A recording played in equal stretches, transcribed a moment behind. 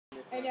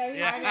I know.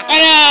 Yeah. I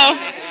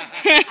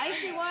know. I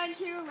see one,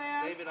 two,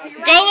 Liv.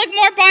 Go look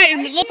more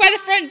look by the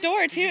front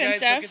door too and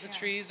stuff. Look at the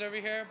trees over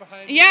here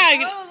behind me. Yeah,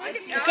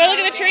 go look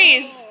at the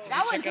trees.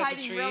 That one's check out the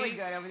hiding really trees?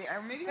 good over there.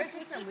 Or maybe there's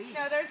just some leaves.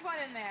 No, there's one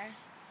in there.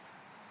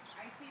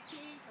 I see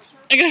pink or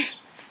purple. I'm gonna-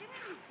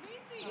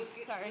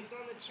 Sorry.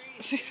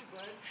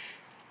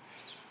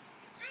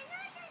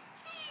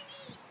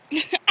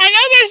 I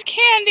know there's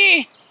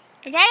candy.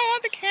 'Cause I don't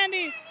want the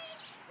candy.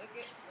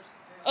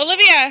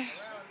 Olivia,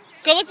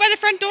 go look by the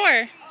front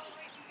door.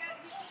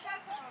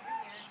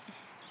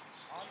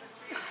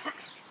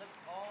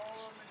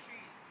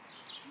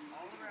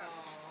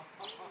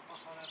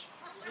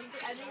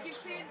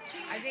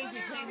 I think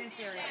you clean this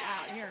area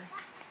out here.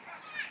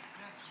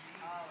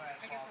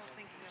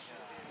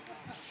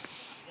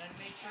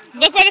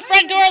 Look by the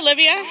front door,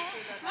 Olivia.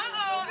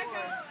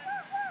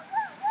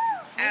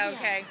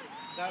 Okay.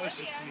 That was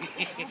just me.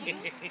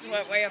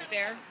 What, way up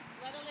there?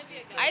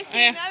 I see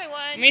Yeah. another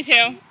one. Me too.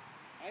 I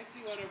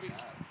see one over here.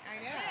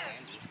 I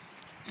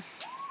know.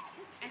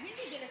 I think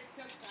they did it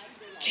so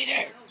excited.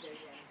 Cheater.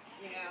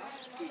 You know?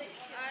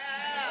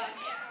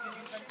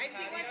 I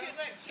see one too.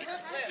 Look,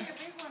 I see a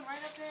big one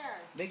right up there.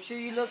 Make sure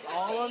you look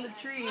all on the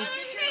trees.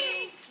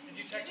 Did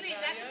you check the yet?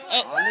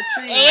 Oh, On the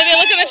trees. Olivia,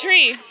 look at the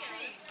tree.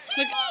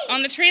 Look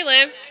on the tree,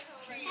 Liv.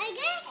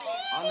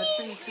 On the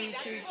tree.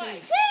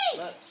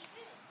 Look.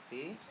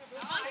 See?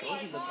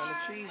 Told you, look on the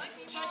trees.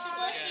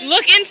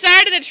 Look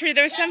inside of the tree.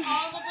 There's some.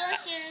 All the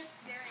bushes.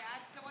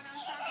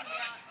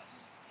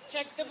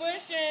 Check the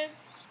bushes.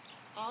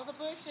 All the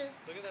bushes.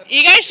 Look at that.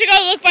 You guys should go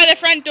look by the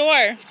front door.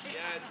 Yeah.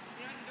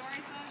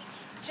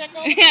 Check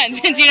all the Yeah,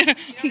 did you know?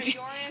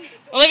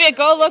 Olivia,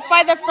 go look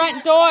by the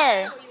front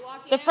door.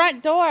 The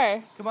front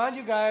door. Come on,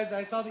 you guys.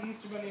 I saw the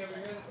Easter Bunny over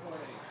here this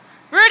morning.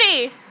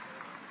 Rudy,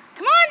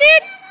 come on,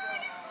 dude.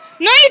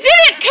 No, you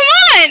didn't. Come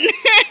on.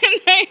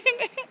 No, you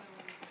didn't.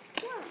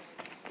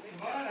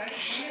 Come on, I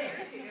see it.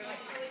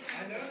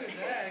 I know there's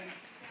eggs.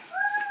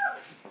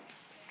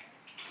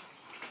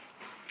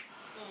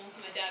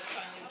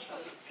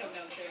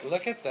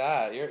 Look at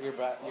that. You're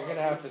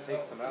gonna have to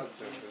take some out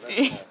soon. 'Cause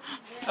that's gonna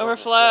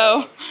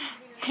Overflow.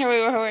 Here we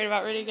were worried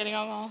about Rudy getting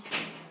them all.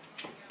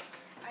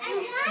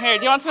 Here,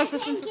 do you want some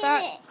assistance with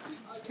that?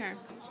 Here,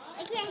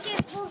 I can't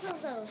get both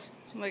of those.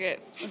 look at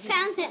I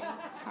found it.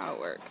 how it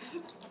works.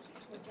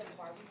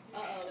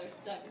 Uh-oh, they're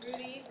stuck.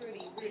 Rudy.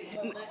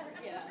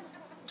 Yeah.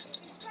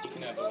 You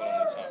can have the one on the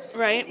top.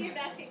 Right?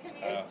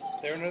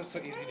 They're not so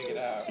easy to get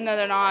out. No,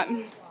 they're not.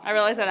 I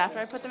realized that after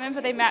I put them in,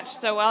 but they matched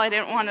so well I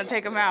didn't want to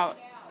take them out.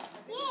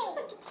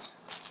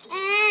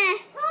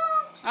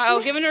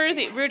 Uh-oh, give them to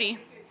Rudy.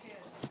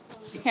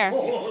 Here.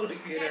 Oh, look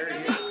at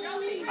her.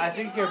 I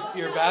think your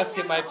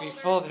basket might be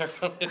full there,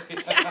 Olivia.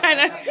 I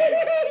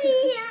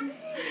know.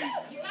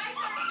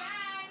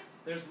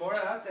 There's more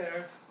out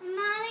there.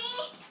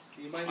 Mommy?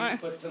 You might need to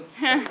put some.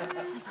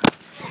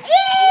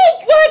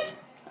 What?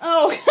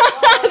 Oh, I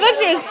thought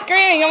she was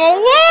screaming. I'm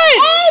like,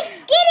 what?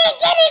 Get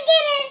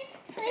it!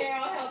 Here,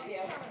 I'll help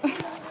you.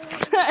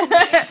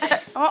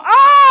 Oh,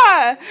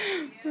 ah!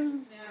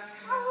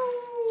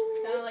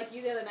 Sounded like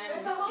you the other night. I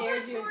just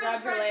scared you and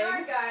grabbed your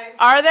legs.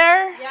 Are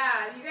there?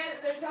 Yeah, you guys,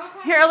 there's all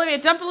kinds. Here, Olivia,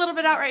 dump a little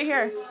bit out right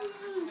here.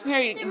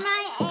 Here, They're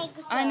my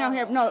eggs. I know.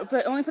 Here, no,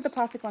 but only put the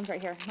plastic ones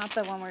right here, not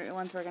the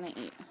ones we're gonna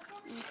eat.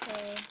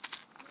 Okay.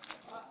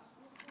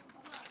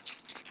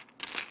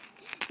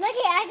 Look,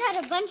 I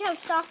got a bunch of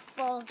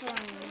softballs on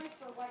me.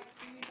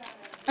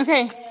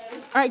 Okay.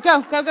 All right,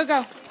 go.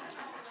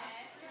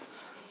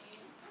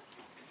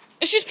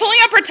 She's pulling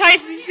up her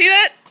tights. Did you see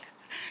that?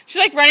 She's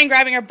like running,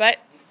 grabbing her butt.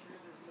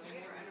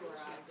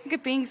 Look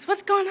at Binks.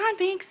 What's going on,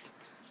 Binks?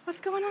 What's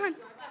going on?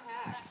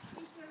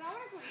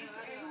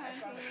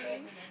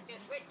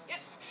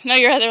 No,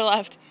 your other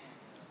left.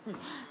 Okay,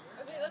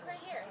 look right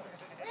here.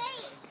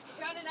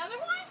 Found another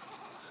one?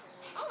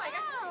 Oh my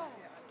gosh.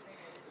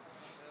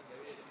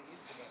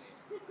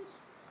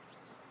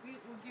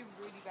 We'll give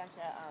Rudy back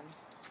that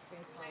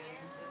baseball.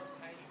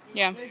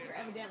 Yeah. Those are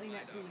evidently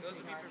not too Those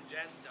would be from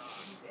Jen's dog.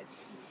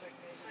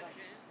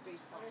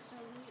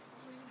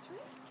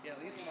 Yeah, at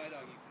least my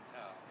dog you can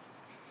tell.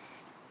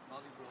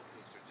 All these little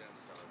poops are Jen's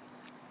dogs.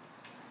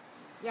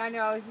 Yeah, I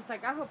know. I was just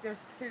like, I hope there's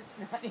poop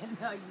not in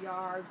the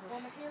yard.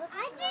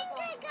 I think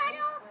I got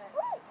all.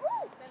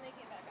 Ooh!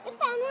 I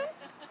found one.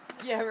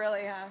 Yeah,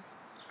 really, huh?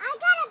 I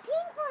got a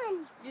pink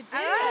one. You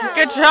did.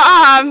 Good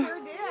job. Sure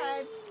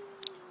did.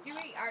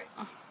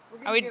 We're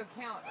Are gonna we- do a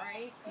count,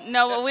 right?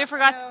 No, well, we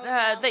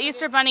forgot the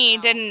Easter Bunny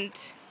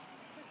didn't.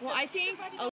 Well, I think